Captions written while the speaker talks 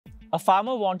A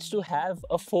farmer wants to have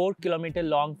a 4-kilometer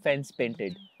long fence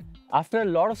painted. After a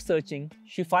lot of searching,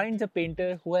 she finds a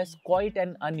painter who has quite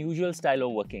an unusual style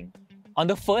of working. On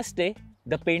the first day,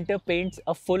 the painter paints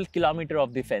a full kilometer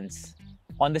of the fence.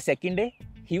 On the second day,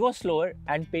 he was slower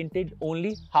and painted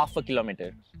only half a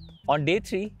kilometer. On day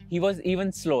 3, he was even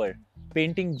slower,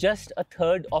 painting just a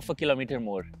third of a kilometer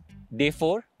more. Day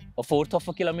 4, a fourth of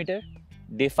a kilometer.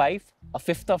 Day 5, a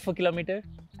fifth of a kilometer,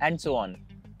 and so on.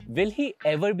 Will he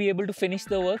ever be able to finish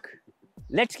the work?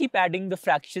 Let's keep adding the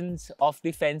fractions of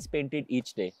the fence painted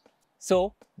each day.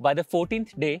 So, by the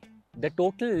 14th day, the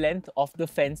total length of the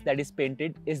fence that is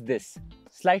painted is this,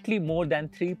 slightly more than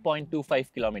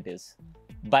 3.25 kilometers.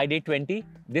 By day 20,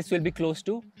 this will be close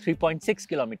to 3.6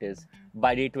 kilometers.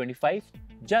 By day 25,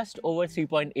 just over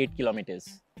 3.8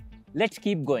 kilometers. Let's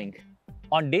keep going.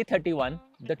 On day 31,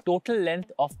 the total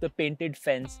length of the painted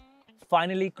fence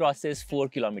finally crosses 4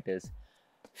 kilometers.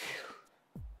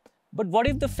 But what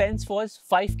if the fence was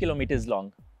 5 kilometers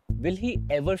long? Will he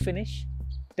ever finish?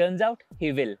 Turns out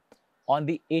he will, on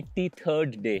the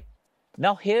 83rd day.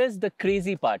 Now here's the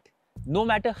crazy part. No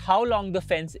matter how long the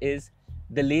fence is,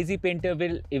 the lazy painter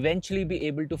will eventually be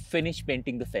able to finish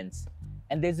painting the fence.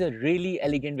 And there's a really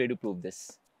elegant way to prove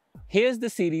this. Here's the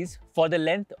series for the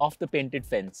length of the painted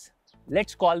fence.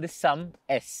 Let's call this sum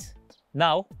S.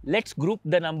 Now let's group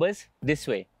the numbers this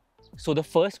way. So the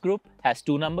first group has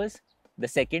 2 numbers, the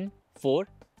second 4,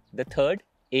 the third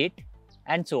 8,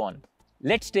 and so on.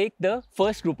 Let's take the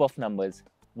first group of numbers.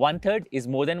 1/3 is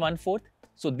more than 1/4,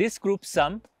 so this group's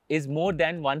sum is more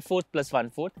than 1/4 plus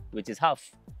 1/4, which is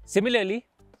half. Similarly,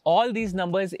 all these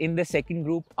numbers in the second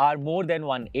group are more than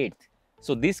 1/8,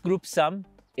 so this group's sum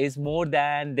is more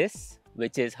than this,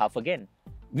 which is half again.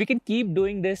 We can keep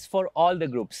doing this for all the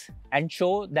groups and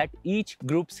show that each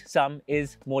group's sum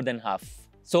is more than half.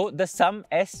 So the sum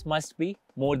S must be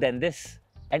more than this.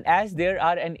 And as there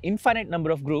are an infinite number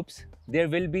of groups, there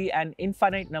will be an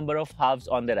infinite number of halves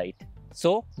on the right.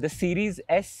 So the series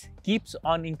S keeps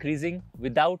on increasing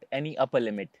without any upper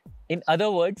limit. In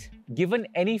other words, given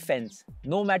any fence,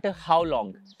 no matter how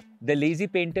long, the lazy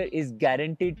painter is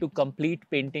guaranteed to complete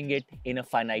painting it in a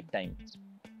finite time.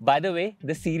 By the way,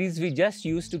 the series we just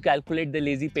used to calculate the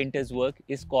lazy painter's work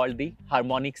is called the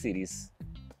harmonic series.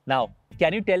 Now,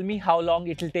 can you tell me how long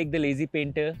it will take the lazy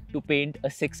painter to paint a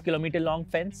 6-kilometer long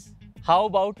fence? How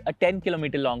about a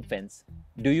 10-kilometer long fence?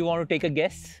 Do you want to take a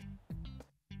guess?